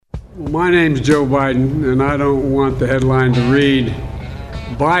My name's Joe Biden, and I don't want the headline to read,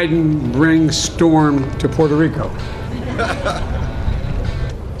 Biden brings storm to Puerto Rico.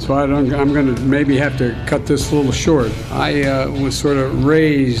 So I'm going to maybe have to cut this a little short. I was sort of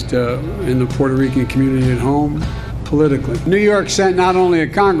raised in the Puerto Rican community at home, politically. New York sent not only a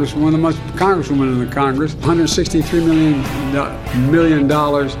congresswoman, one of the most congresswomen in the Congress, $163 million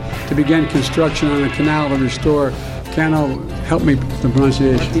to begin construction on a canal to restore, help me with the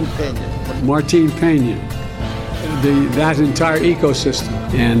pronunciation. Martin Pena. That entire ecosystem.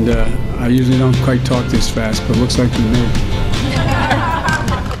 And I usually don't quite talk this fast, but it looks like we made it.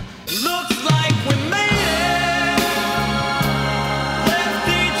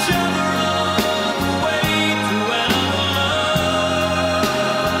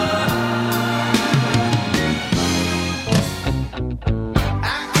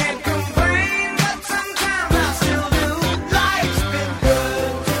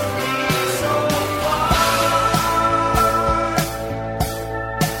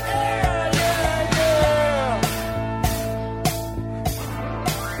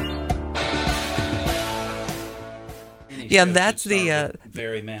 Yeah, that's the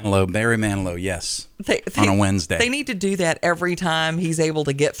Barry Manilow, yes. On a Wednesday. They need to do that every time he's able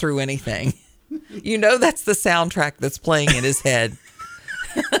to get through anything. You know that's the soundtrack that's playing in his head.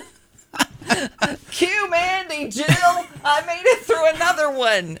 Cue Mandy, Jill. I made it through another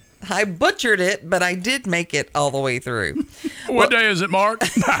one. I butchered it, but I did make it all the way through. What day is it, Mark?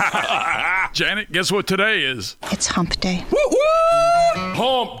 Janet, guess what today is? It's hump day. Woo-woo!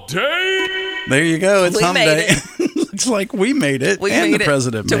 Hump day! There you go. It's We hump made day. it. Looks like we made it. We and made the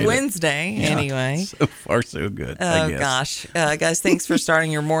president to made Wednesday, it. anyway. So far, so good. Oh, I guess. gosh. Guys, thanks for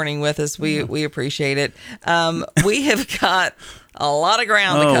starting your morning with us. We appreciate it. We have got a lot of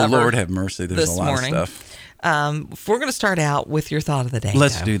ground to cover. Oh, Lord have mercy. There's a lot morning. of stuff. We're going to start out with your thought of the day.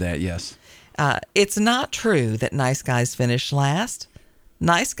 Let's do that, yes. It's not true that nice guys finish last.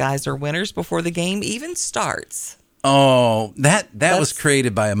 Nice guys are winners before the game even starts. Oh, that was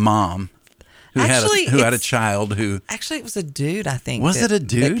created by a mom who had a child who... Actually, it was a dude, I think. Was it a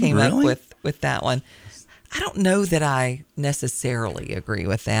dude? That came really? up with that one. I don't know that I necessarily agree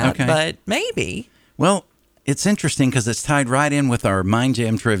with that, Okay. but maybe. Well, it's interesting because it's tied right in with our Mind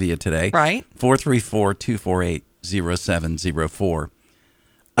Jam trivia today. Right. 434-248-0704.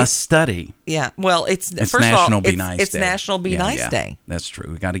 A study. Yeah. Well, it's first National of all, Be Nice Day. It's National Be Nice Day. That's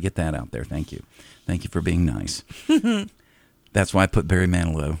true. We got to get that out there. Thank you. Thank you for being nice. That's why I put Barry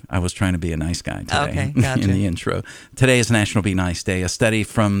Manilow. I was trying to be a nice guy today Okay, gotcha. in the intro. Today is National Be Nice Day. A study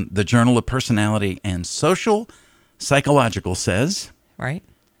from the Journal of Personality and Social Psychological says, Right.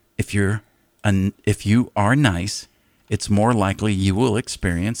 if you are nice, it's more likely you will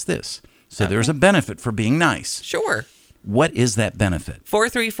experience this. So there's a benefit for being nice. Sure. What is that benefit?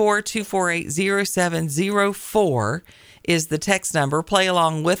 434-248-0704 is the text number. Play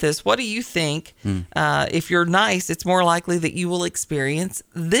along with us. What do you think? If you're nice, it's more likely that you will experience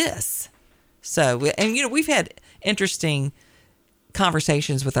this. So, and we've had interesting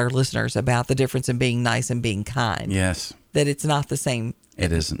conversations with our listeners about the difference in being nice and being kind. Yes. That it's not the same.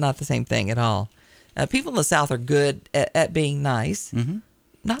 It isn't. Not the same thing at all. People in the South are good at being nice. Mm-hmm.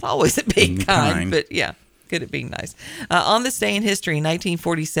 Not always at being kind, but yeah. Good at being nice. On this day in history,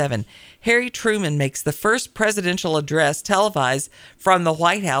 1947, Harry Truman makes the first presidential address televised from the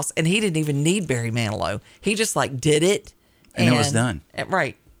White House, and he didn't even need Barry Manilow. He just did it, and it was done.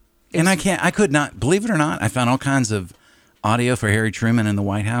 Right. I could not believe it or not. I found all kinds of audio for Harry Truman in the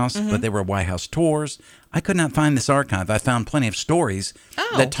White House, but they were White House tours. I could not find this archive. I found plenty of stories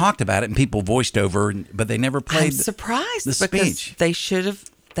that talked about it, and people voiced over, but they never played. I'm surprised the because speech. They should have.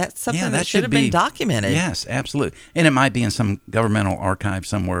 That's something that should have been documented. Yes, absolutely. And it might be in some governmental archive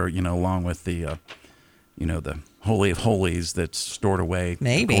somewhere, along with the, the Holy of Holies that's stored away,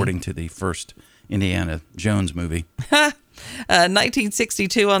 maybe, according to the first Indiana Jones movie.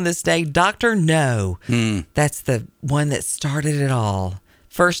 1962 on this day, Dr. No. That's the one that started it all.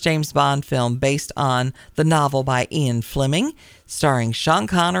 First James Bond film based on the novel by Ian Fleming, starring Sean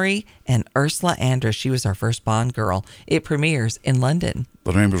Connery and Ursula Andress. She was our first Bond girl. It premieres in London.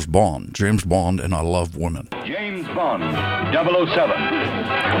 The name is Bond, James Bond, and I love women. James Bond,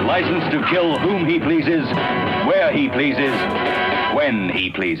 007. Licensed to kill whom he pleases, where he pleases, when he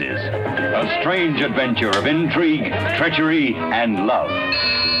pleases. A strange adventure of intrigue, treachery, and love.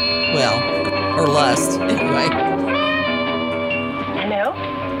 Well, or lust, anyway. Hello?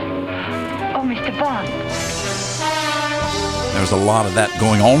 Oh, Mr. Bond. There's a lot of that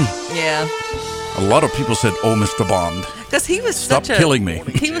going on. Yeah. A lot of people said, "Oh, Mr. Bond." Because he was Stop such killing me.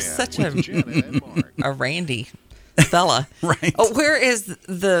 He was such a randy. fella. Right. Oh, whereas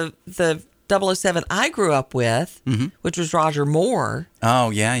the 007 I grew up with, which was Roger Moore,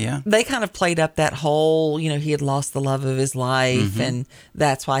 Oh, yeah. they kind of played up that whole, he had lost the love of his life, and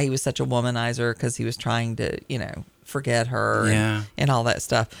that's why he was such a womanizer, because he was trying to, forget her and all that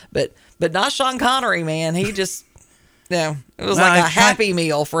stuff. But not Sean Connery, man. He just, it was like a happy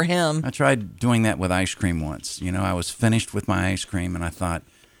meal for him. I tried doing that with ice cream once. I was finished with my ice cream, and I thought,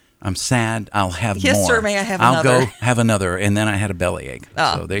 I'm sad. I'll have more. Yes, sir. May I have I'll another? go have another, and then I had a bellyache.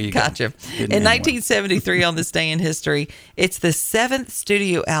 So there you gotcha. go. In 1973, on this day in history, it's the 7th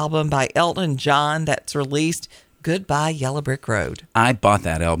studio album by Elton John that's released, Goodbye Yellow Brick Road. I bought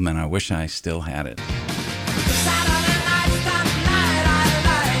that album, and I wish I still had it.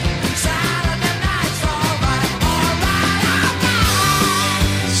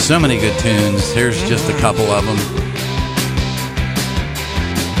 So many good tunes. Here's just a couple of them.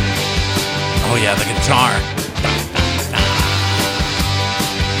 Oh, yeah, the guitar.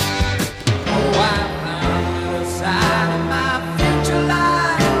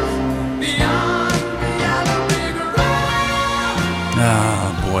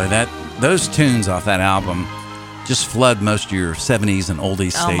 Oh, boy, those tunes off that album just flood most of your 70s and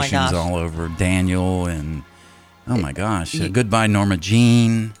oldies stations all over. Daniel and, oh, my gosh, Goodbye Norma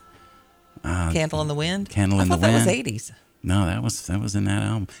Jean. Candle in the Wind? Candle in the Wind. I thought that was 80s. No, that was in that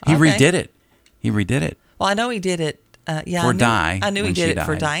album. He redid it. Well, I know he did it. For Di. I knew he did it died.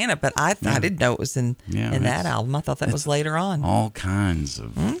 for Diana, but I didn't know it was in that album. I thought that was later on. All kinds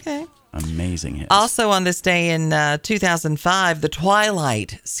of amazing hits. Also on this day in 2005, the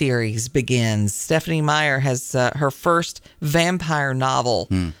Twilight series begins. Stephenie Meyer has her first vampire novel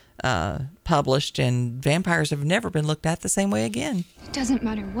published, and vampires have never been looked at the same way again. It doesn't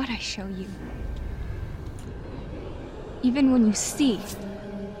matter what I show you. Even when you see,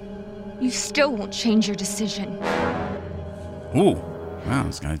 you still won't change your decision. Ooh, wow,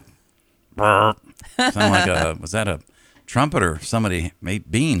 this guy sound like was that a trumpet or somebody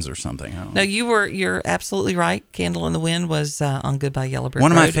made beans or something? I don't know. No, you're absolutely right. Candle in the Wind was on Goodbye Yellow Brick Road.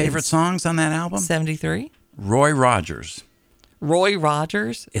 One of my favorite songs on that album? 73. Roy Rogers. Roy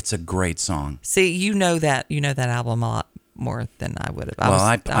Rogers? It's a great song. See, you know that album a lot more than I would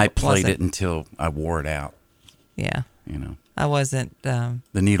have. I played it until I wore it out. Yeah. You know. I wasn't. The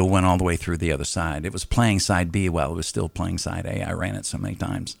needle went all the way through the other side. It was playing side B while it was still playing side A. I ran it so many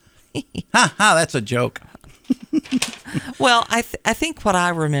times. Ha ha! That's a joke. Well, I think what I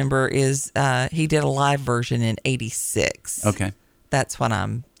remember is he did a live version in '86. Okay, that's what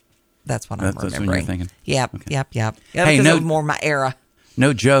I'm remembering. That's when you're thinking. Yep, okay. Yep. Hey, no more my era.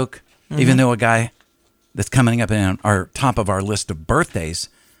 No joke. Even though a guy that's coming up in our top of our list of birthdays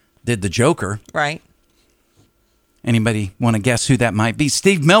did the Joker. Right. Anybody want to guess who that might be?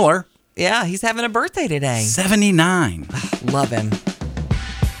 Steve Miller. Yeah, he's having a birthday today. 79. Love him.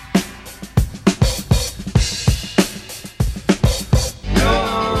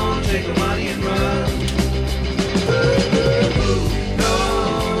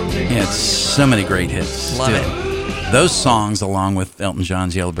 Yeah, it's so many great hits. Love still. it. Those songs, along with Elton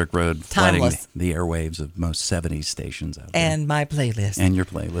John's Yellow Brick Road, flooding Timeless. the airwaves of most 70s stations out there. And my playlist. And your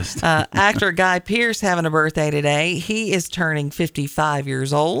playlist. Actor Guy Pearce having a birthday today. He is turning 55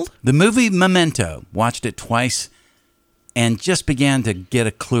 years old. The movie Memento. Watched it twice and just began to get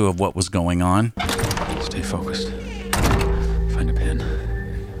a clue of what was going on. Stay focused. Find a pen.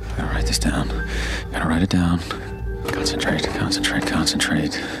 Gotta write this down. Gotta write it down.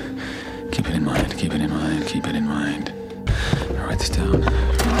 Concentrate. Keep it in mind. Keep it in mind. Gotta write this down.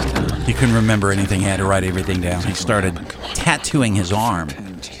 He couldn't remember anything. He had to write everything down. He started tattooing his arm,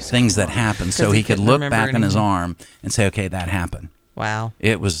 things that happened, so he could look back on his arm and say, okay, that happened. Wow.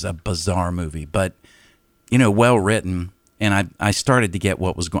 It was a bizarre movie, but, well written. And I started to get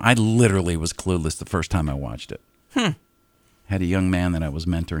what was going on. I literally was clueless the first time I watched it. Had a young man that I was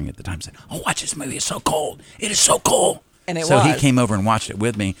mentoring at the time said, oh, watch this movie. It's so cool. It is so cool. And it so was. he came over and watched it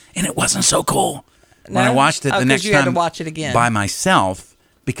with me, and it wasn't so cool. No? When I watched it the next you time had to watch it again. by myself,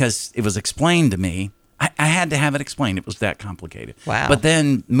 because it was explained to me, I had to have it explained. It was that complicated. Wow. But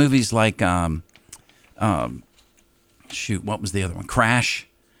then movies like, what was the other one? Crash.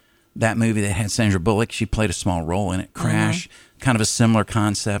 That movie that had Sandra Bullock. She played a small role in it. Crash. Kind of a similar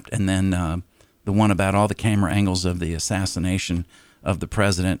concept. And then the one about all the camera angles of the assassination of the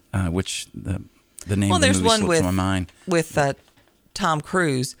president, which the name of the movie slips my mind. With Tom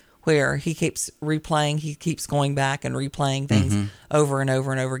Cruise where he keeps replaying, he keeps going back and replaying things over and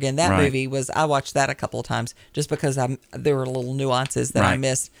over and over again. That movie I watched that a couple of times just because there were little nuances that I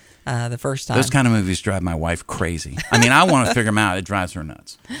missed the first time. Those kind of movies drive my wife crazy. I mean, I want to figure them out. It drives her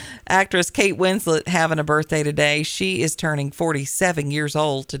nuts. Actress Kate Winslet having a birthday today. She is turning 47 years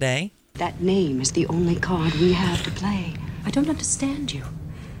old today. That name is the only card we have to play. I don't understand you.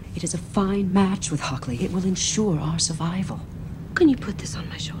 It is a fine match with Hockley. It will ensure our survival. Can you put this on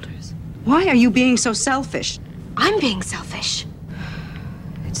my shoulders? Why are you being so selfish? I'm being selfish.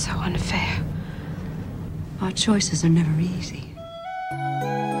 It's so unfair. Our choices are never easy.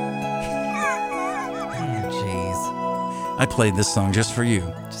 Oh, I played this song just for you.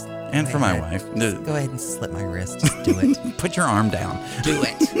 And for my wife. Just go ahead and slip my wrist. Just do it. Put your arm down. Do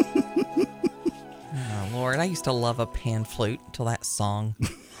it. Oh, Lord. I used to love a pan flute until that song.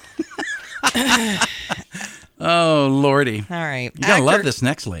 Oh, Lordy. All right. You gotta love this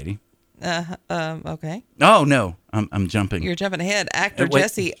next lady. Okay. Oh, no. I'm jumping. You're jumping ahead. Actor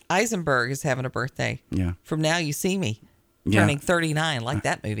Jesse Eisenberg is having a birthday. Yeah. From Now You See Me. Yeah. Turning 39. Like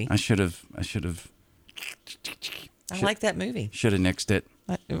that movie. I should have. I like that movie. Should have nixed it.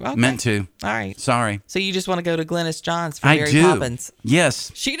 Okay. Meant to. All right. Sorry. So you just want to go to Glynis Johns for I Mary do. Poppins?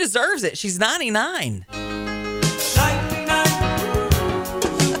 Yes. She deserves it. She's 99.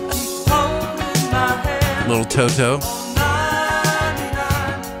 Little Toto.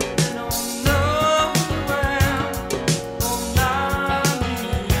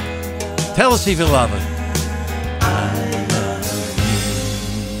 Tell us if you love it.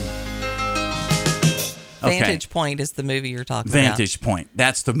 Vantage Point is the movie you're talking Vantage Point.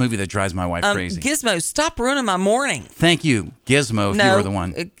 That's the movie that drives my wife crazy. Gizmo, stop ruining my morning. Thank you, Gizmo, if you were the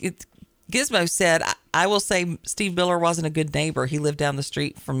one. Gizmo said, I will say Steve Miller wasn't a good neighbor. He lived down the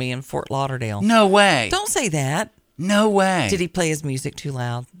street from me in Fort Lauderdale. No way. Don't say that. No way. Did he play his music too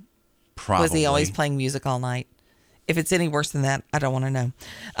loud? Probably. Was he always playing music all night? If it's any worse than that, I don't want to know.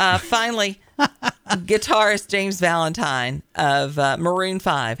 Finally, guitarist James Valentine of Maroon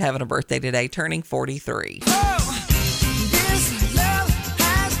 5 having a birthday today, turning 43.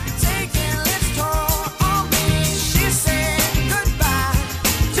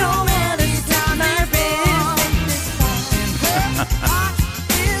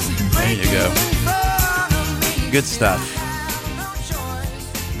 There you go. Good stuff.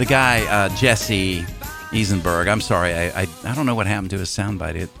 The guy, Jesse Eisenberg, I'm sorry, I don't know what happened to his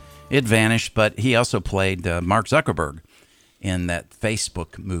soundbite. It vanished, but he also played Mark Zuckerberg in that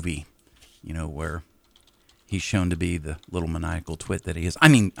Facebook movie, where he's shown to be the little maniacal twit that he is. I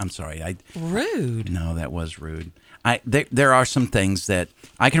mean, I'm sorry. Rude. No, that was rude. There are some things that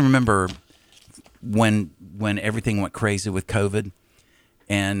I can remember when everything went crazy with COVID,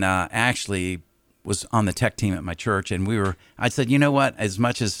 and actually was on the tech team at my church, and I said, you know what, as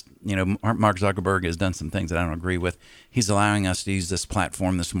much as, Mark Zuckerberg has done some things that I don't agree with, he's allowing us to use this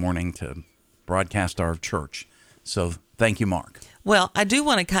platform this morning to broadcast our church. So thank you, Mark. Well, I do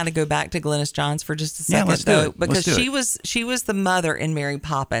want to kind of go back to Glynis Johns for just a second, let's do it. because Let's do she was the mother in Mary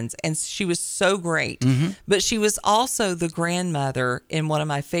Poppins, and she was so great. Mm-hmm. But she was also the grandmother in one of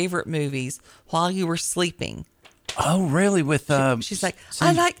my favorite movies, While You Were Sleeping. Oh, really? With she's like,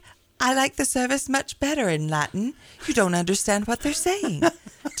 I like the service much better in Latin. You don't understand what they're saying.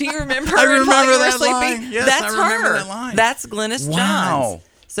 Do you remember? I remember While You Were that Sleeping? line. Yes, That's I remember her. that line. That's Glynis Wow. Johns.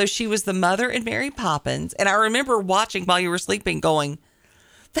 So she was the mother in Mary Poppins, and I remember watching While You Were Sleeping, going,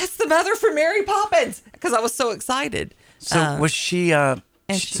 "That's the mother for Mary Poppins," because I was so excited. So was she?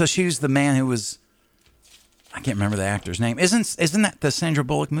 So she was the man who was. I can't remember the actor's name. Isn't that the Sandra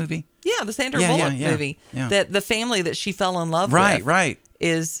Bullock movie? Yeah, the Sandra Bullock movie. Yeah. That the family that she fell in love with. Right.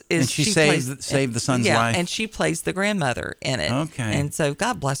 Is and she saved the son's life. And she plays the grandmother in it. Okay. And so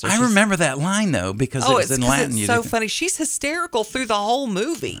God bless her. I remember that line though because it was in Latin. It's so funny. She's hysterical through the whole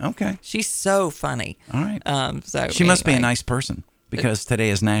movie. Okay. She's so funny. All right. So she must be a nice person because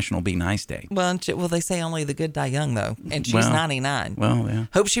today is National Be Nice Day. Well, they say only the good die young though, and she's 99. Well, yeah.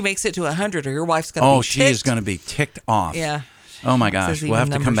 Hope she makes it to 100, or your wife's going to be ticked. She is going to be ticked off. Yeah. Oh my gosh, we'll have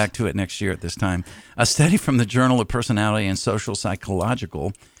to come back to it next year at this time. A study from the Journal of Personality and Social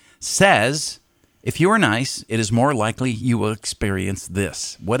Psychological says if you are nice, it is more likely you will experience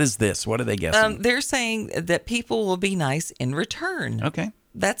this. What is this? What are they guessing? They're saying that people will be nice in return. Okay.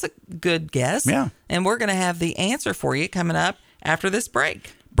 That's a good guess. Yeah. And we're going to have the answer for you coming up after this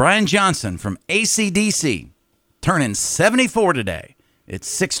break. Brian Johnson from AC/DC, turning 74 today. It's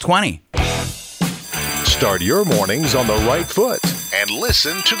 6:20. Start your mornings on the right foot and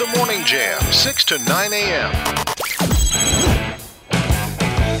listen to the Morning Jam, 6 to 9 a.m.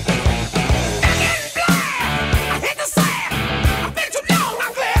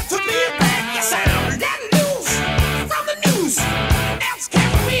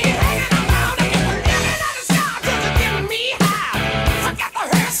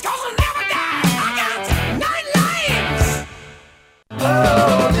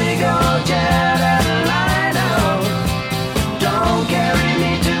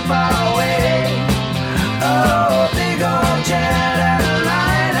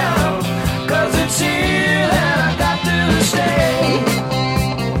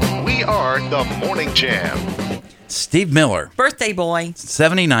 Morning Jam. Steve Miller, Birthday boy.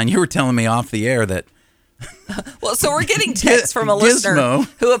 79. You were telling me off the air that Well, so we're getting texts from a listener Gizmo.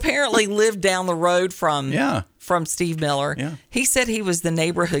 who apparently lived down the road from Yeah. Steve Miller. Yeah. He said he was the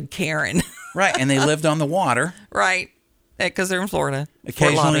neighborhood Karen. right, and they lived on the water. Right. Because they're in Florida. Fort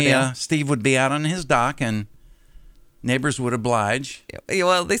Occasionally, Lauderdale. Steve would be out on his dock, and neighbors would oblige. Yeah,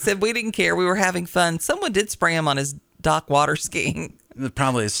 well, they said we didn't care. We were having fun. Someone did spray him on his dock water skiing.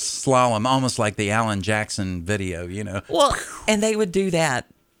 Probably a slalom, almost like the Alan Jackson video, you know. Well, and they would do that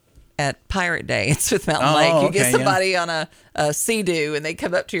at Pirate Day in Smith Mountain Oh, Lake. You okay, get somebody on a Sea-Doo, and they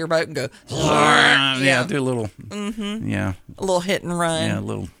come up to your boat and go, Yeah, do a little, yeah, a little hit and run, yeah, a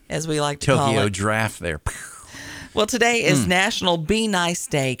little as we like to call Tokyo it. draft there. Well, today is National Be Nice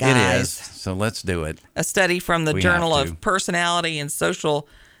Day, guys. It is, so let's do it. A study from the We Journal have to. of Personality and Social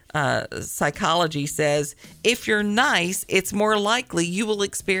Psychology says if you're nice, it's more likely you will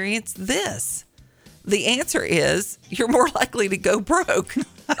experience this. The answer is you're more likely to go broke.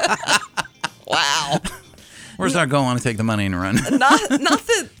 Wow. Where's our goal? I want to take the money and run. Not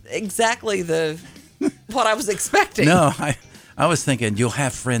exactly what I was expecting. No, I was thinking you'll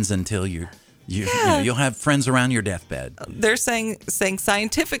have friends until you know, you'll have friends around your deathbed. They're saying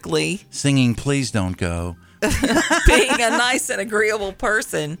scientifically, Singing "Please Don't Go." being a nice and agreeable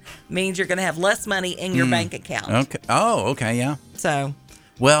person means you're going to have less money in your bank account. Okay. Oh, okay, yeah. So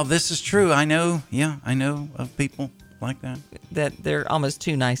Well, this is true. I know. Yeah, I know of people like that. that they're almost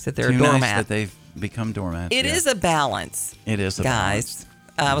too nice that they're Too a doormat. nice that they've become doormats. It is a balance. It is a guys.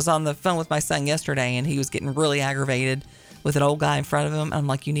 I was on the phone with my son yesterday, and he was getting really aggravated with an old guy in front of him. I'm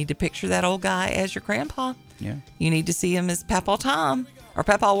like, you need to picture that old guy as your grandpa. Yeah. You need to see him as Papa Tom or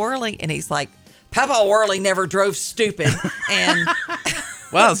Papa Whirly. And he's like, Papa Whirly never drove stupid. And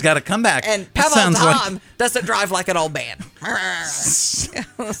Well, it's got to come back. and It Papa sounds Tom like, doesn't drive like an old man.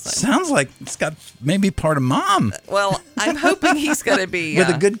 sounds like it's got maybe part of Mom Well, I'm hoping he's going to be with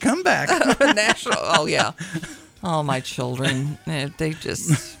a good comeback. national. Oh, yeah. Oh, my children. They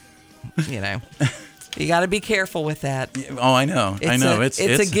just, you know, you got to be careful with that. Oh, I know. I know. It's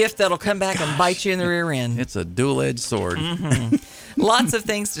a gift that'll come back and bite you in the rear end. It's a dual-edged sword. Lots of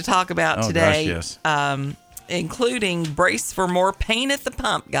things to talk about Oh, today, gosh, yes. Including brace for more pain at the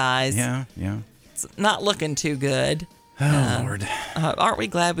pump, guys. Yeah, yeah. It's not looking too good. Oh, Lord. Aren't we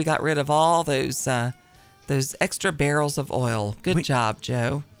glad we got rid of all those extra barrels of oil? Good job,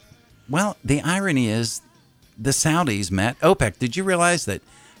 Joe. Well, the irony is the Saudis met OPEC. Did you realize that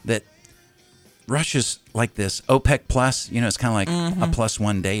Russia's like this OPEC plus? You know, it's kind of like a plus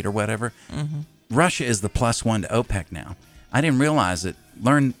one date or whatever. Russia is the plus one to OPEC now. I didn't realize it.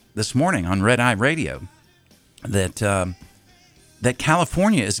 Learned this morning on Red Eye Radio that that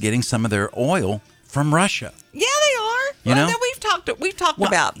California is getting some of their oil from Russia. Yeah, they are. You know? We've talked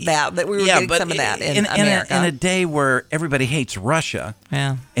about that we were getting some of that in America. In a day where everybody hates Russia,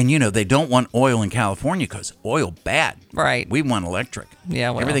 Yeah. and you know they don't want oil in California because oil bad. Right. We want electric. Yeah,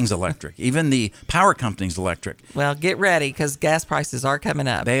 well. Everything's electric. Even the power company's electric. Well, get ready because gas prices are coming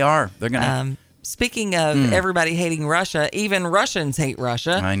up. They are. They're gonna. Speaking of everybody hating Russia, even Russians hate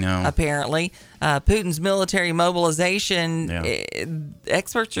Russia. I know. Apparently, Putin's military mobilization, Yeah.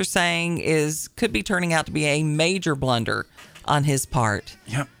 Experts are saying, could be turning out to be a major blunder on his part.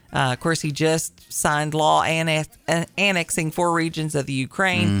 Yep. Of course, he just signed law annexing 4 regions of the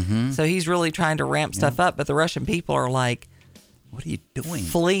Ukraine, so he's really trying to ramp stuff up. But the Russian people are like, What are you doing?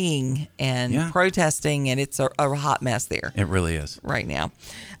 fleeing and protesting, and it's a hot mess there It really is. right now.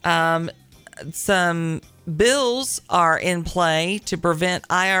 Some bills are in play to prevent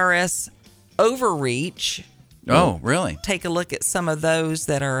IRS overreach. Oh, really? Take a look at some of those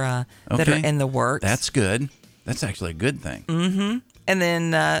that are Okay. in the works. That's good. That's actually a good thing. And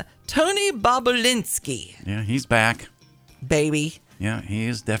then Tony Bobulinski, Yeah, he's back. baby. Yeah, he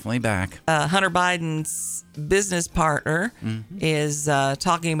is definitely back. Hunter Biden's business partner is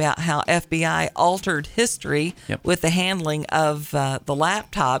talking about how FBI altered history Yep. with the handling of the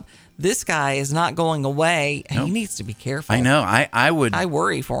laptop. This guy is not going away. Nope. He needs to be careful. I know. I would. I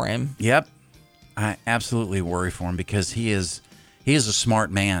worry for him. Yep. I absolutely worry for him because he is a smart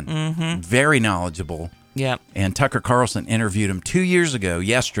man. Very knowledgeable. Yep. And Tucker Carlson interviewed him 2 years ago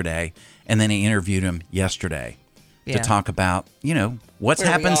yesterday, and then he interviewed him yesterday Yeah. to talk about, you know, what's Where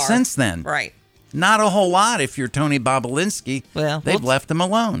we happened are. since then. Right. Not a whole lot if you're Tony Bobulinski. Well, they've left him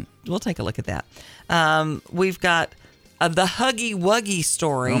alone. We'll take a look at that. We've got the Huggy Wuggy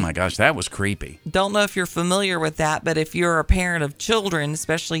story. Oh my gosh, that was creepy. Don't know if you're familiar with that, but if you're a parent of children,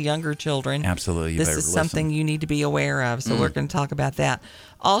 especially younger children, Absolutely, you this better is listen. something you need to be aware of. So we're going to talk about that.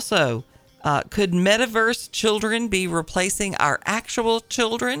 Also, could metaverse children be replacing our actual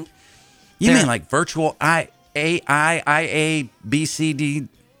children? You mean like virtual IABCD?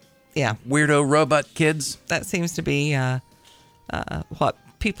 Yeah. Weirdo robot kids? That seems to be what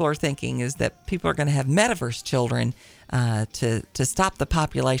people are thinking, is that people are going to have metaverse children to stop the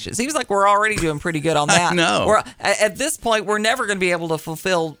population. It seems like we're already doing pretty good on that. No. At this point, we're never going to be able to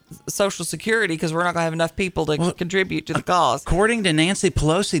fulfill Social Security because we're not going to have enough people to contribute to the cause. According to Nancy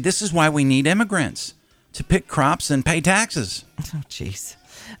Pelosi, this is why we need immigrants, to pick crops and pay taxes. Oh, jeez.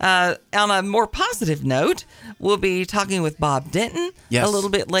 On a more positive note, we'll be talking with Bob Denton a little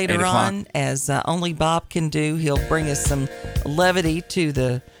bit later on, as only Bob can do. He'll bring us some levity to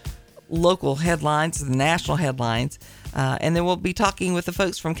the local headlines, the national headlines. And then we'll be talking with the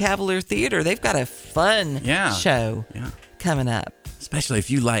folks from Cavalier Theater. They've got a fun show coming up. Especially if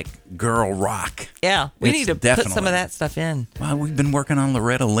you like girl rock. Yeah, we need to put some of that stuff in. Well, we've been working on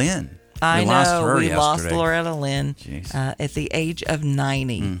Loretta Lynn. I know. We lost yesterday. Loretta Lynn at the age of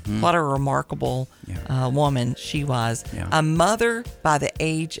 90. Mm-hmm. What a remarkable woman she was. Yeah. A mother by the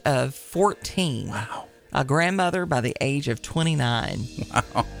age of 14. Wow. A grandmother by the age of 29.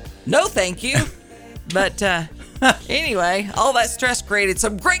 Wow. No, thank you. But anyway, all that stress created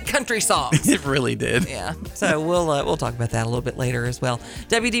some great country songs. It really did. Yeah. So we'll talk about that a little bit later as well.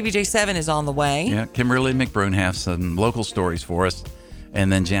 WDBJ7 is on the way. Yeah. Kimberly McBroom has some local stories for us. And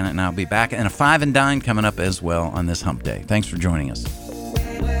then Janet and I will be back. And a 5 and Dine coming up as well on this hump day. Thanks for joining us.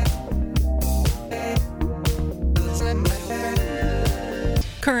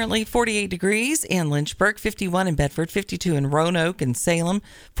 Currently 48 degrees in Lynchburg, 51 in Bedford, 52 in Roanoke and Salem,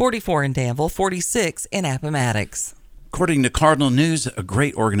 44 in Danville, 46 in Appomattox. According to Cardinal News, a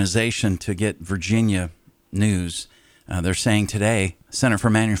great organization to get Virginia news, they're saying today, Center for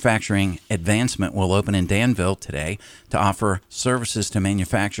Manufacturing Advancement will open in Danville today to offer services to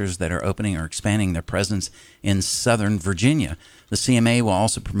manufacturers that are opening or expanding their presence in Southern Virginia. The CMA will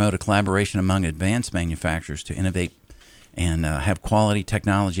also promote a collaboration among advanced manufacturers to innovate and have quality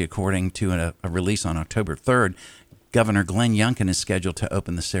technology, according to a release on October 3rd. Governor Glenn Youngkin is scheduled to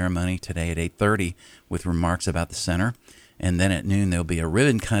open the ceremony today at 8:30 with remarks about the center. And then at noon, there'll be a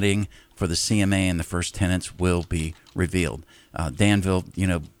ribbon cutting for the CMA, and the first tenants will be revealed. Danville,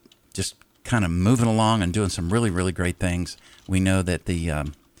 just kind of moving along and doing some really, really great things. We know that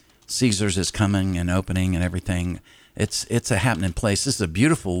the Caesars is coming and opening and everything. It's a happening place. This is a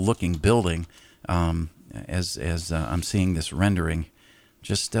beautiful looking building. As I'm seeing this rendering,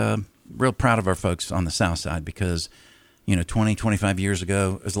 just real proud of our folks on the South Side because, 20, 25 years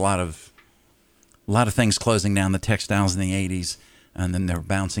ago, there's a lot of things closing down, the textiles in the 80s, and then they're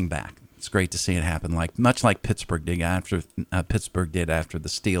bouncing back. It's great to see it happen, much like Pittsburgh did after the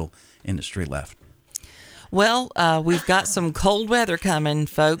steel industry left. Well, we've got some cold weather coming,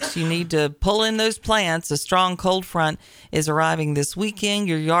 folks. You need to pull in those plants. A strong cold front is arriving this weekend.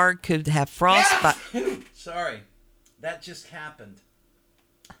 Your yard could have frost. Sorry, that just happened.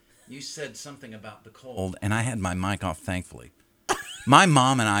 You said something about the cold, and I had my mic off, thankfully. My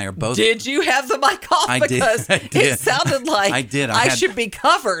mom and I are both... Did you have the mic off? I because did. It sounded like I did. I should be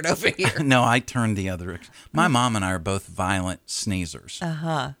covered over here. No, I turned the other... My mom and I are both violent sneezers.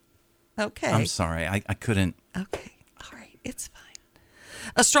 Uh-huh. Okay. I'm sorry. I couldn't... Okay. All right. It's fine.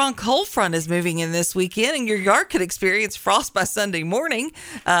 A strong cold front is moving in this weekend, and your yard could experience frost by Sunday morning.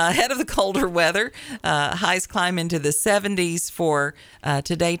 Ahead of the colder weather, highs climb into the 70s for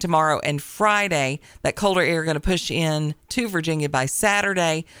today, tomorrow, and Friday. That colder air going to push in to Virginia by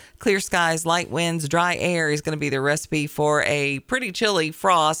Saturday. Clear skies, light winds, dry air is going to be the recipe for a pretty chilly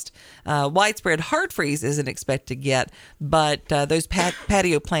frost. Widespread hard freeze isn't expected yet, but those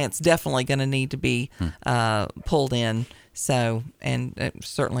patio plants definitely going to need to be pulled in. So, and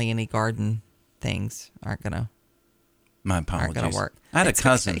certainly any garden things aren't going to. My apologies. Aren't going to work. I had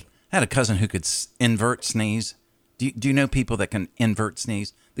a cousin who could invert sneeze. Do you know people that can invert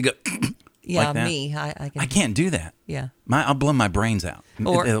sneeze? They go. Yeah, like that. Me. I can't do that. Yeah. I'll blow my brains out.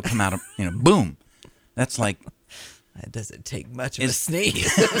 Or, it'll come out of boom. That's like. It doesn't take much of a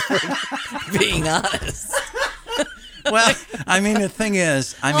sneeze. Being honest. Well, the thing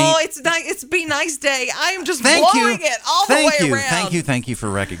is, it's nice. It's Be Nice Day. I am just blowing it all the way around. Thank you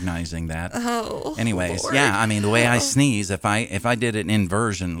for recognizing that. Oh. Anyways, Lord. yeah, the way I sneeze, if I did an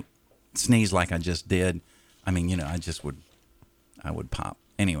inversion sneeze like I just did, I would pop.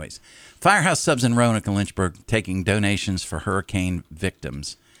 Anyways, Firehouse Subs in Roanoke and Lynchburg taking donations for hurricane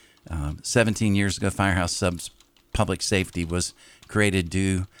victims. 17 years ago, Firehouse Subs Public Safety was created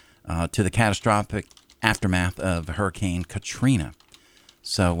due to the catastrophic aftermath of Hurricane Katrina.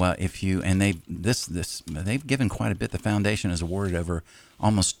 So they've given quite a bit. The foundation has awarded over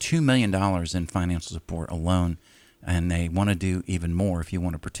almost $2 million in financial support alone and they want to do even more. If you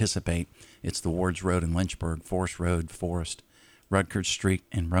want to participate, it's the Wards Road in Lynchburg, Forest Road, Forest, Rutgers Street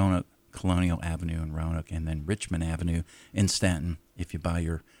in Roanoke, Colonial Avenue in Roanoke, and then Richmond Avenue in Stanton. If you buy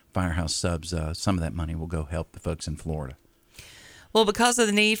your Firehouse subs, some of that money will go help the folks in Florida. Well, because of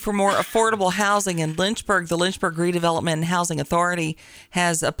the need for more affordable housing in Lynchburg, the Lynchburg Redevelopment and Housing Authority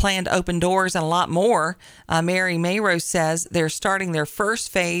has planned open doors and a lot more. Mary Mayrose says they're starting their first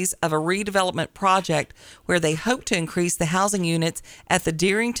phase of a redevelopment project where they hope to increase the housing units at the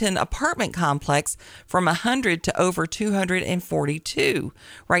Deerington apartment complex from 100 to over 242.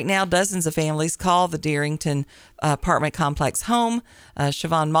 Right now, dozens of families call the Deerington apartment complex home.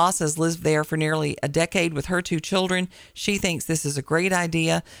 Siobhan Moss has lived there for nearly a decade with her 2 children. She thinks this is a great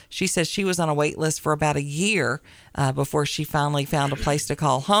idea. She says she was on a wait list for about a year before she finally found a place to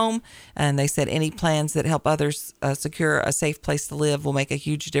call home. And they said any plans that help others secure a safe place to live will make a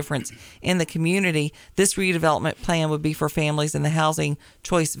huge difference in the community. This redevelopment plan would be for families in the Housing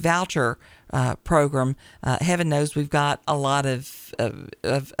Choice Voucher program. Heaven knows we've got a lot of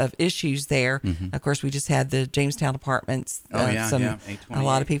issues there. Mm-hmm. Of course, we just had the Jamestown Apartments. A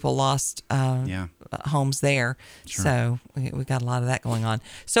lot of people lost homes there. Sure. So we got a lot of that going on.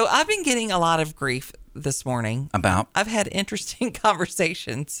 So I've been getting a lot of grief this morning. About? I've had interesting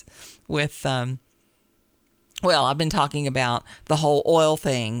conversations with, I've been talking about the whole oil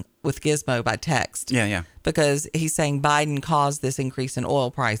thing with Gizmo by text. Yeah. Because he's saying Biden caused this increase in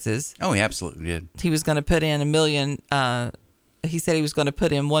oil prices. Oh, he absolutely did. He was going to put in 1 million, he said he was going to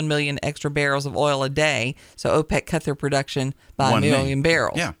put in 1 million extra barrels of oil a day. So OPEC cut their production by 1 million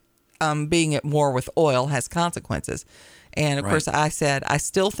barrels. Yeah. Being at war with oil has consequences. And of course, I said, I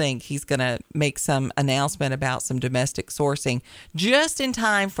still think he's going to make some announcement about some domestic sourcing just in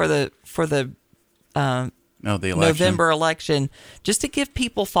time for the election. November election, just to give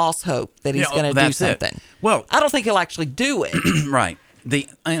people false hope that he's going to do something. Well, I don't think he'll actually do it. Right.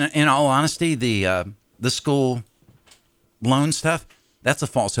 In all honesty, the school loan stuff, that's a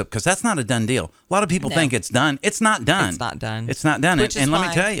false hope because that's not a done deal. A lot of people think it's done. It's not done. It's not done. It's not done. Which is and let why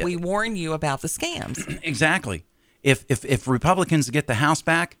me tell you, we warn you about the scams. Exactly. If Republicans get the House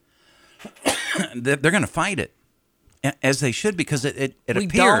back, they're going to fight it, as they should, because it appears we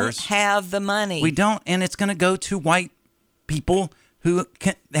don't have the money. We don't, and it's going to go to white people who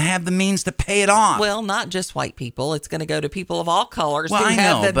can have the means to pay it off. Well, not just white people. It's going to go to people of all colors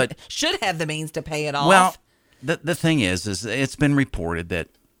who should have the means to pay it off. Well, the thing is it's been reported that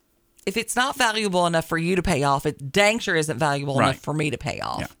if it's not valuable enough for you to pay off, it dang sure isn't valuable enough for me to pay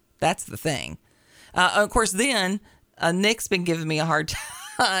off. Yeah. That's the thing. Of course, then Nick's been giving me a hard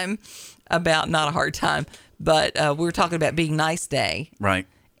time about, not a hard time, but we were talking about Being Nice Day. Right.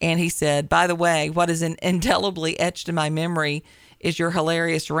 And he said, by the way, what is indelibly etched in my memory is your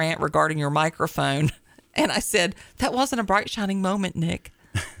hilarious rant regarding your microphone. And I said, that wasn't a bright, shining moment, Nick.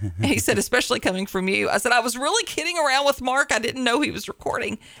 And he said, especially coming from you. I said, I was really kidding around with Mark. I didn't know he was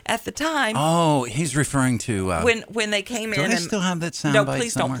recording at the time. Oh, he's referring to when they came in. Do I still have that sound? No,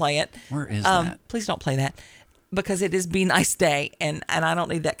 please don't play it. Where is that? Please don't play that, because it is Be Nice Day, and I don't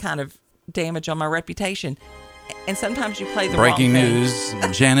need that kind of damage on my reputation. And sometimes you play the breaking wrong thing.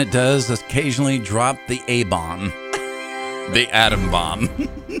 News. Janet does occasionally drop the A-bomb, the atom bomb.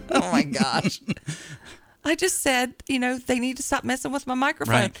 Oh my gosh. I just said, they need to stop messing with my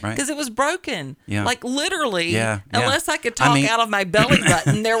microphone because it was broken. Yeah. Like literally, unless I could talk out of my belly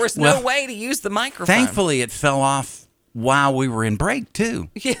button, there was no way to use the microphone. Thankfully, it fell off while we were in break too.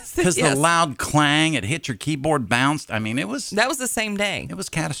 Yes. Because the loud clang, it hit your keyboard, bounced. I mean, that was the same day. It was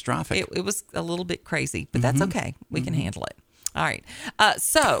catastrophic. It was a little bit crazy, but that's okay. We can handle it. All right.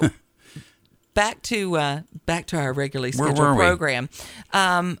 So back to our regularly scheduled program.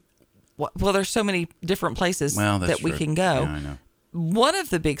 Well, there's so many different places that we can go. Yeah, I know. One of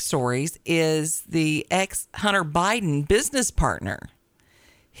the big stories is the ex-Hunter Biden business partner.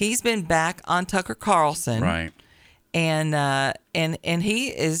 He's been back on Tucker Carlson. Right. And he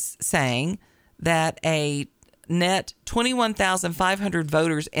is saying that a net 21,500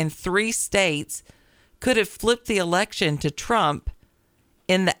 voters in 3 states could have flipped the election to Trump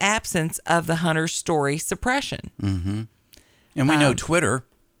in the absence of the Hunter story suppression. Mm-hmm. And we know Twitter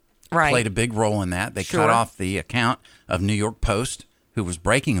played a big role in that. They cut off the account of New York Post, who was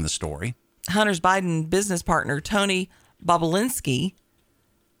breaking the story. Hunter's Biden business partner, Tony Bobulinski,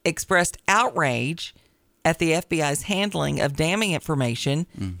 expressed outrage at the FBI's handling of damning information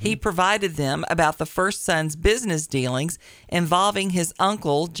he provided them about the first son's business dealings involving his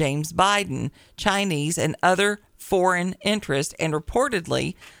uncle, James Biden, Chinese and other foreign interests, and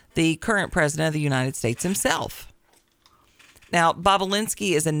reportedly the current president of the United States himself. Now,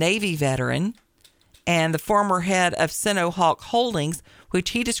 Bobulinski is a Navy veteran, and the former head of Sinohawk Holdings,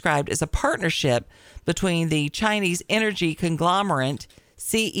 which he described as a partnership between the Chinese energy conglomerate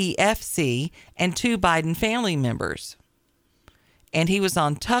CEFC and 2 Biden family members. And he was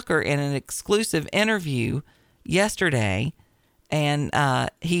on Tucker in an exclusive interview yesterday, and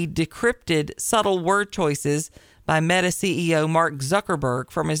he decrypted subtle word choices by Meta CEO Mark Zuckerberg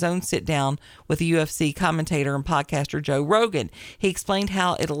from his own sit-down with the UFC commentator and podcaster Joe Rogan. He explained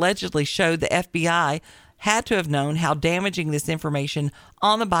how it allegedly showed the FBI had to have known how damaging this information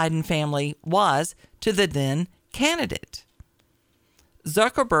on the Biden family was to the then candidate.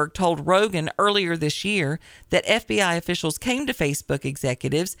 Zuckerberg told Rogan earlier this year that FBI officials came to Facebook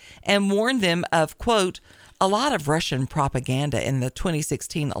executives and warned them of, quote, a lot of Russian propaganda in the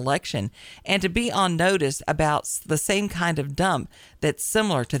 2016 election, and to be on notice about the same kind of dump that's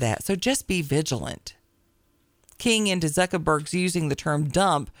similar to that. So just be vigilant. Keying into Zuckerberg's using the term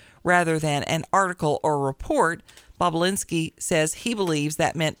dump rather than an article or report, Bobulinski says he believes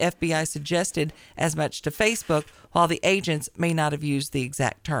that meant FBI suggested as much to Facebook, while the agents may not have used the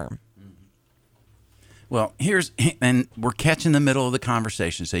exact term. Well, and we're catching the middle of the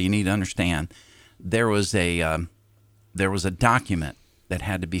conversation, so you need to understand. There was a document that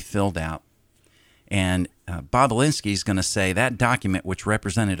had to be filled out, and Bobulinski is going to say that document, which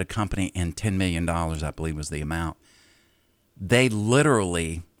represented a company in $10 million, I believe was the amount, they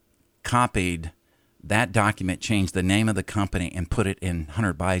literally copied that document, changed the name of the company, and put it in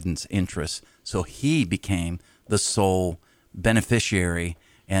Hunter Biden's interests. So he became the sole beneficiary,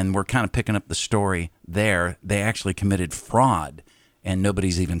 and we're kind of picking up the story there. They actually committed fraud, and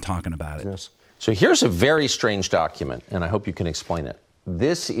nobody's even talking about it. Yes. So here's a very strange document, and I hope you can explain it.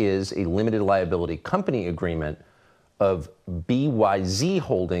 This is a limited liability company agreement of BYZ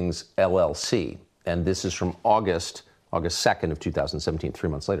Holdings, LLC, and this is from August 2nd of 2017, 3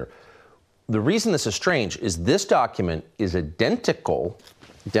 months later. The reason this is strange is this document is identical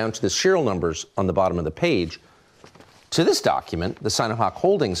down to the serial numbers on the bottom of the page to this document, the Sinohawk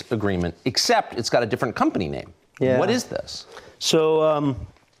Holdings agreement, except it's got a different company name. Yeah. What is this? So,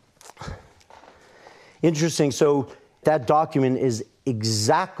 interesting. So that document is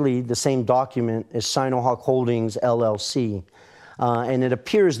exactly the same document as Sinohawk Holdings, LLC. And it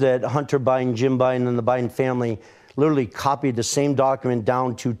appears that Hunter Biden, Jim Biden, and the Biden family literally copied the same document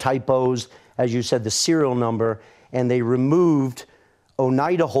down to typos, as you said, the serial number, and they removed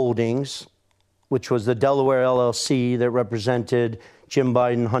Oneida Holdings, which was the Delaware LLC that represented Jim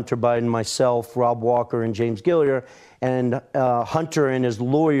Biden, Hunter Biden, myself, Rob Walker, and James Gilliar, and Hunter and his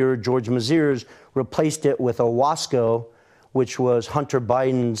lawyer, George Maziers, replaced it with Owasco, which was Hunter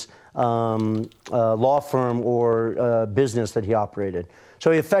Biden's law firm or business that he operated.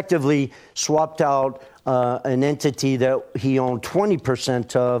 So he effectively swapped out an entity that he owned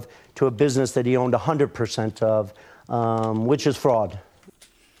 20% of to a business that he owned 100% of, which is fraud.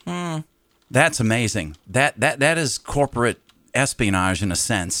 That's amazing. That is corporate espionage in a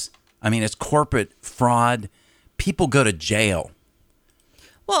sense. I mean, it's corporate fraud. People go to jail.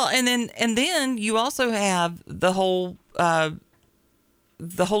 Well, and then you also have the whole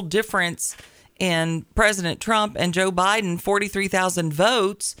difference in President Trump and Joe Biden, 43,000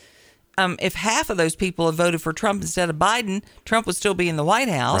 votes. If half of those people have voted for Trump instead of Biden, Trump would still be in the White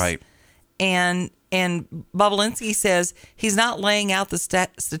House. Right. And Bobulinski says he's not laying out the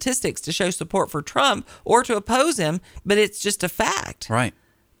statistics to show support for Trump or to oppose him, but it's just a fact. Right.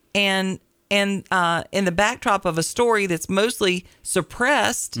 And in the backdrop of a story that's mostly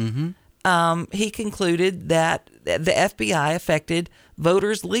suppressed, he concluded that the FBI affected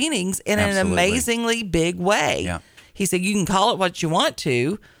voters' leanings in an amazingly big way. Yeah. He said, you can call it what you want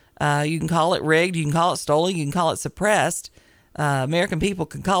to. You can call it rigged. You can call it stolen. You can call it suppressed. American people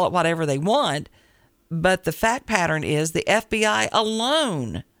can call it whatever they want. But the fact pattern is the FBI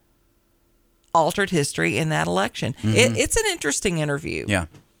alone altered history in that election. It's an interesting interview. Yeah.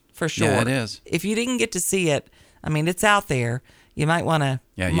 For sure. Yeah, it is. If you didn't get to see it, I mean, it's out there. You might want to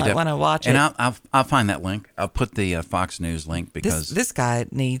watch it. And I'll find that link. I'll put the Fox News link because this guy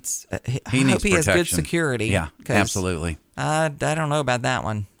needs. He needs he has good protection. security. Yeah, absolutely. I don't know about that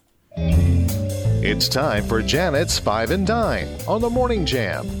one. It's time for Janet's 5 and Dine on the Morning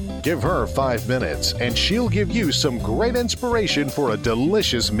Jam. Give her 5 minutes, and she'll give you some great inspiration for a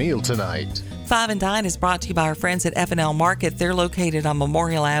delicious meal tonight. 5 and Dine is brought to you by our friends at F&L Market. They're located on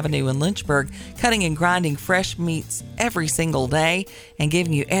Memorial Avenue in Lynchburg, cutting and grinding fresh meats every single day and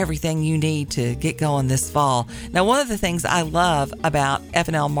giving you everything you need to get going this fall. Now, one of the things I love about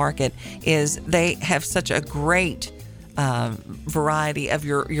F&L Market is they have such a great variety of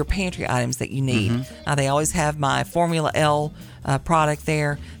your pantry items that you need. They always have my Formula L product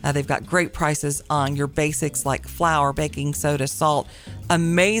there. They've got great prices on your basics like flour, baking soda, salt.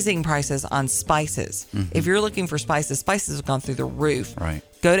 Amazing prices on spices. If you're looking for spices have gone through the roof. Right.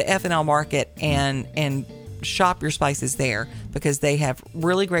 Go to F&L Market and shop your spices there, because they have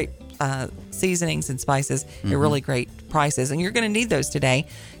really great seasonings and spices at really great prices. And you're going to need those today,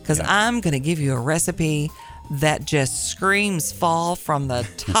 because I'm going to give you a recipe that just screams fall from the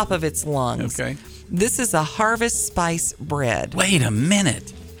top of its lungs. Okay. This is a harvest spice bread. Wait a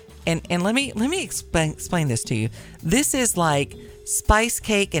minute. And let me explain this to you. This is like spice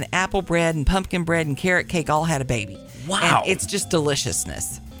cake and apple bread and pumpkin bread and carrot cake all had a baby. Wow. And it's just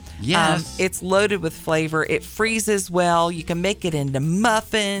deliciousness. Yes. It's loaded with flavor. It freezes well. You can make it into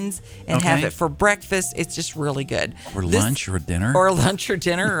muffins and have it for breakfast. It's just really good. Or lunch or dinner. Or lunch or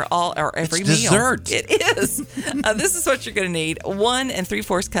dinner or every it's meal. Dessert. It is. This is what you're going to need. 1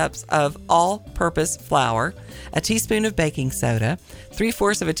 3/4 cups of all-purpose flour, a teaspoon of baking soda,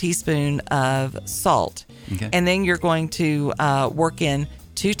 3/4 of a teaspoon of salt. Okay. And then you're going to work in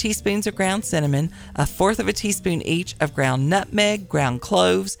 2 teaspoons of ground cinnamon, 1/4 of a teaspoon each of ground nutmeg, ground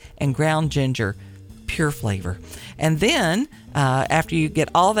cloves, and ground ginger. Pure flavor. And then after you get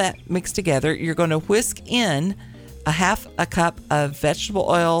all that mixed together, you're going to whisk in 1/2 a cup of vegetable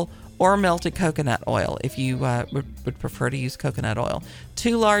oil or melted coconut oil if you would prefer to use coconut oil.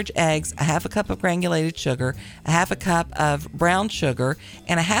 2 large eggs, 1/2 a cup of granulated sugar, 1/2 a cup of brown sugar,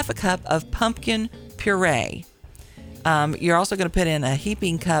 and 1/2 a cup of pumpkin puree. You're also going to put in a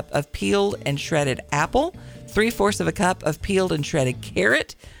heaping cup of peeled and shredded apple, 3/4 of a cup of peeled and shredded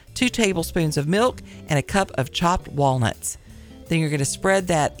carrot, 2 tablespoons of milk, and a cup of chopped walnuts. Then you're going to spread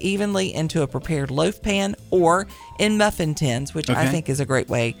that evenly into a prepared loaf pan or in muffin tins, which I think is a great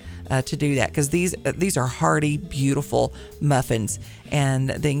way to do that, because these are hearty, beautiful muffins. And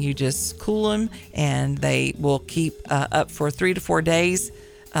then you just cool them, and they will keep up for 3 to 4 days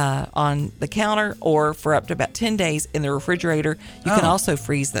on the counter, or for up to about 10 days in the refrigerator. You can also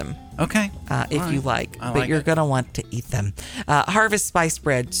freeze them. Okay. If you like, but like you're going to want to eat them. Harvest Spice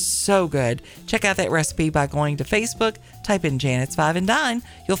Bread, so good. Check out that recipe by going to Facebook, type in Janet's 5 and Dine.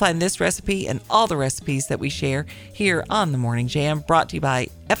 You'll find this recipe and all the recipes that we share here on The Morning Jam, brought to you by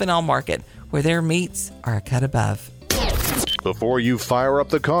F&L Market, where their meats are a cut above. Before you fire up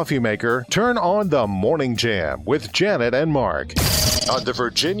the coffee maker, turn on The Morning Jam with Janet and Mark on the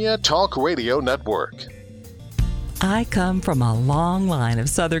Virginia Talk Radio Network. I come from a long line of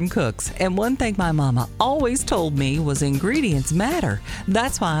Southern cooks, and one thing my mama always told me was ingredients matter.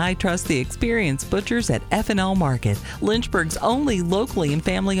 That's why I trust the experienced butchers at F&L Market, Lynchburg's only locally and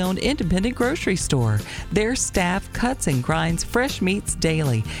family-owned independent grocery store. Their staff cuts and grinds fresh meats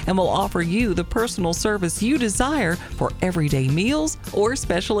daily and will offer you the personal service you desire for everyday meals or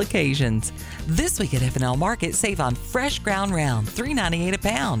special occasions. This week at F&L Market, save on fresh ground round, $3.98 a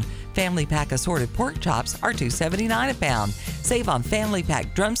pound. Family pack assorted pork chops are $2.79 a pound. Save on family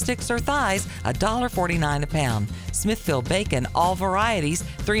pack drumsticks or thighs, $1.49 a pound. Smithfield bacon, all varieties,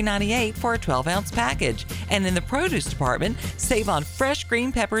 $3.98 for a 12-ounce package. And in the produce department, save on fresh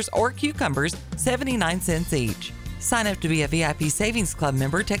green peppers or cucumbers, 79 cents each. Sign up to be a VIP Savings Club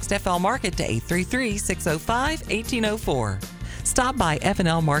member. Text FL Market to 833-605-1804. Stop by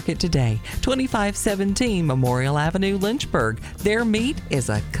F&L Market today, 2517 Memorial Avenue, Lynchburg. Their meat is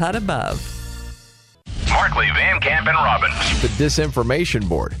a cut above. Markley, Van Camp, and Robbins. The disinformation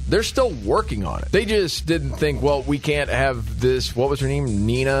board. They're still working on it. They just didn't think, well, we can't have this, what was her name?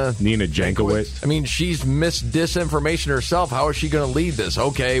 Nina Jankowicz. I mean, she's missed disinformation herself. How is she going to lead this?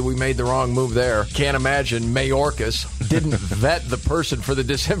 Okay, we made the wrong move there. Can't imagine Mayorkas didn't vet the person for the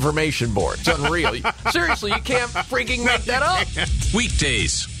disinformation board. It's unreal. Seriously, you can't freaking make that up.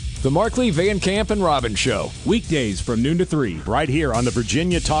 Weekdays. The Markley, Van Camp, and Robbins Show. Weekdays from noon to 3, right here on the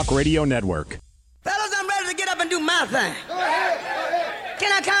Virginia Talk Radio Network. Fellas, I'm ready to get up and do my thing. Go ahead. Go ahead.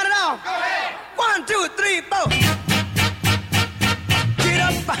 Can I count it off? Go ahead. 1, 2, 3, 4. Get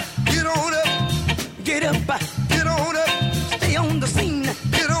up, get on up. Get up, get on up. Stay on the scene.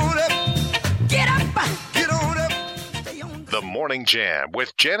 Get on up. Get up, get on up. Stay on the Morning Jam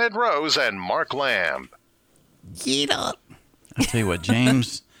with Janet Rose and Mark Lamb. Get up. I'll tell you what,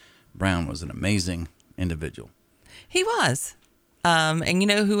 James Brown was an amazing individual. He was. And you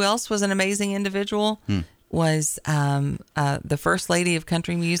know who else was an amazing individual? Was the First Lady of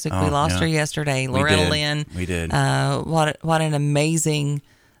Country Music. We lost her yesterday, Loretta Lynn. We did. What an amazing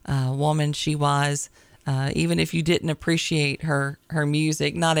woman she was. Even if you didn't appreciate her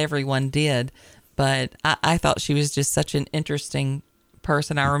music, not everyone did, but I thought she was just such an interesting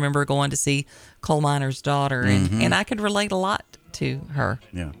person. I remember going to see Coal Miner's Daughter, and I could relate a lot to her.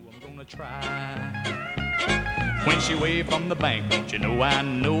 Yeah. When she waved from the bank, don't you know I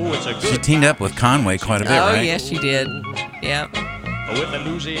know it's a good She teamed up with Conway quite a bit, oh, right? yes, she did. Yep. with the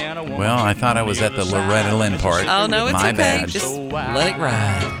Louisiana woman. Well, I thought I was at the Loretta Lynn part. Oh, no, it's My okay. bad. Just let it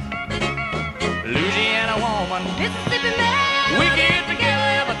ride. Louisiana woman, Mississippi man, we get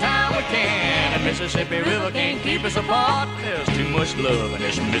together every time we can. And Mississippi River can't keep us apart. There's too much love in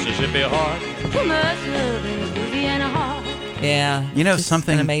this Mississippi heart. Too much love in this Louisiana heart. Yeah. You know just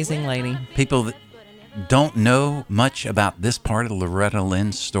something? An amazing lady. People that don't know much about this part of Loretta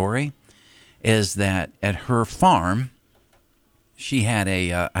Lynn's story is that at her farm, she had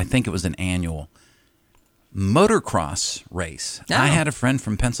I think it was an annual motocross race. Oh. I had a friend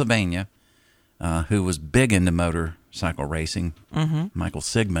from Pennsylvania who was big into motorcycle racing, Michael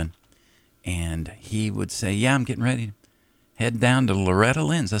Sigmund, and he would say, yeah, I'm getting ready to head down to Loretta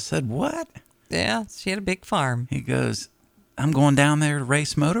Lynn's. I said, what? Yeah, she had a big farm. He goes, I'm going down there to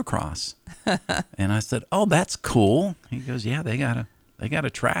race motocross. And I said, oh, that's cool. He goes, yeah, they got a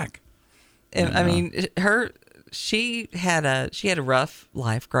track. And, I mean, she had a rough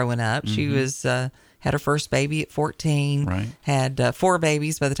life growing up. She was had her first baby at 14. Right. Had 4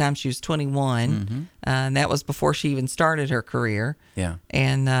 babies by the time she was 21, and that was before she even started her career. Yeah.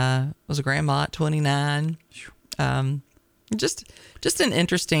 And was a grandma at 29. Just an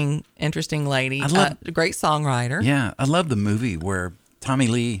interesting lady. A great songwriter. Yeah, I love the movie where Tommy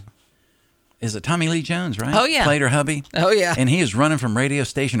Lee. Is it Tommy Lee Jones, right? Oh, yeah. Played her hubby. Oh, yeah. And he is running from radio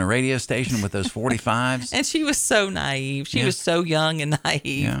station to radio station with those 45s. And she was so naive. She was so young and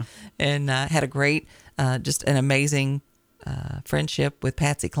naive, and had a great, just an amazing friendship with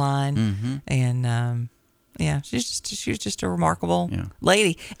Patsy Cline. And she was just a remarkable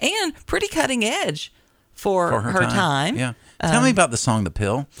lady and pretty cutting edge for her time. Yeah. Tell me about the song "The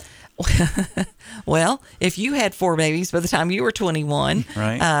Pill." Well, if you had 4 babies by the time you were 21,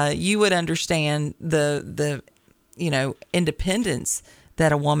 right. You would understand the independence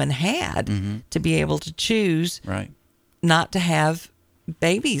that a woman had to be able to choose not to have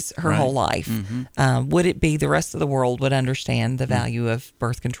babies her whole life. Would it be the rest of the world would understand the value of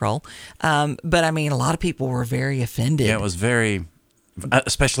birth control? But I mean, a lot of people were very offended. Yeah, it was very,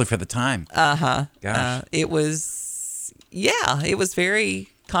 especially for the time. Gosh. It was very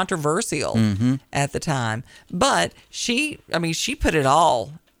controversial at the time, but she put it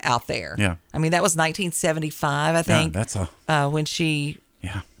all out there. Yeah. I mean, that was 1975, I think. Yeah, that's when she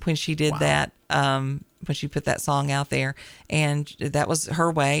did that, when she put that song out there, and that was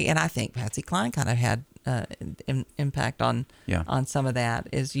her way. And I think Patsy Cline kind of had impact on some of that.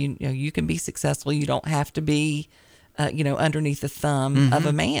 Is you can be successful. You don't have to be underneath the thumb of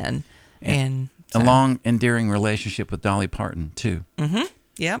a man. And a long, endearing relationship with Dolly Parton too.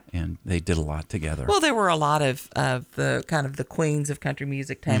 Yep. And they did a lot together. Well, there were a lot of the kind of the queens of country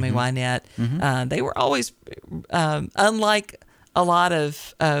music, Tammy Wynette. They were always, unlike a lot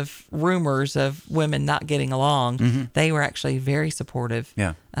of rumors of women not getting along, they were actually very supportive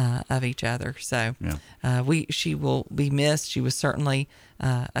of each other. So she will be missed. She was certainly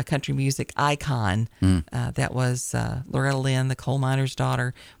a country music icon. That was Loretta Lynn, the coal miner's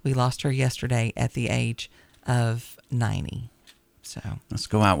daughter. We lost her yesterday at the age of 90. So let's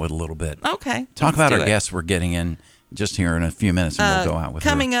go out with a little bit. Okay. Talk about our guests we're getting in just here in a few minutes, and we'll go out with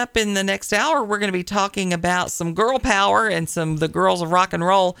coming up in the next hour. We're going to be talking about some girl power and the girls of rock and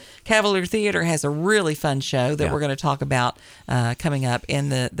roll. Cavalier Theater has a really fun show that we're going to talk about coming up in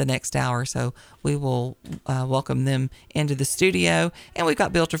the next hour. So we will welcome them into the studio. And we've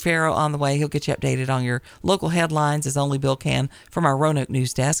got Bill Trefero on the way. He'll get you updated on your local headlines, as only Bill can, from our Roanoke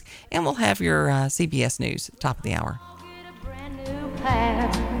news desk. And we'll have your CBS News top of the hour.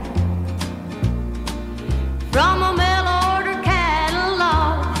 From a mail-order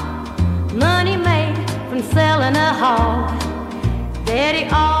catalog, money made from selling a hog. Daddy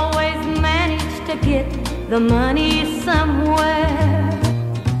always managed to get the money somewhere.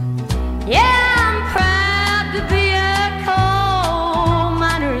 Yeah, I'm proud to be a coal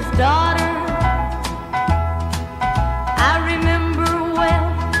miner's daughter. I remember well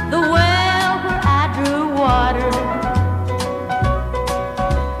the well where I drew water.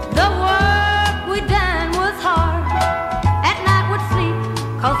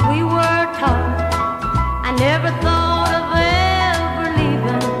 Never thought of ever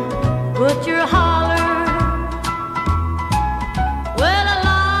leaving Butcher Holler. Well, a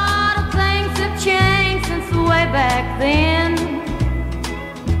lot of things have changed since way back then,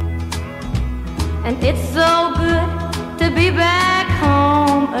 and it's so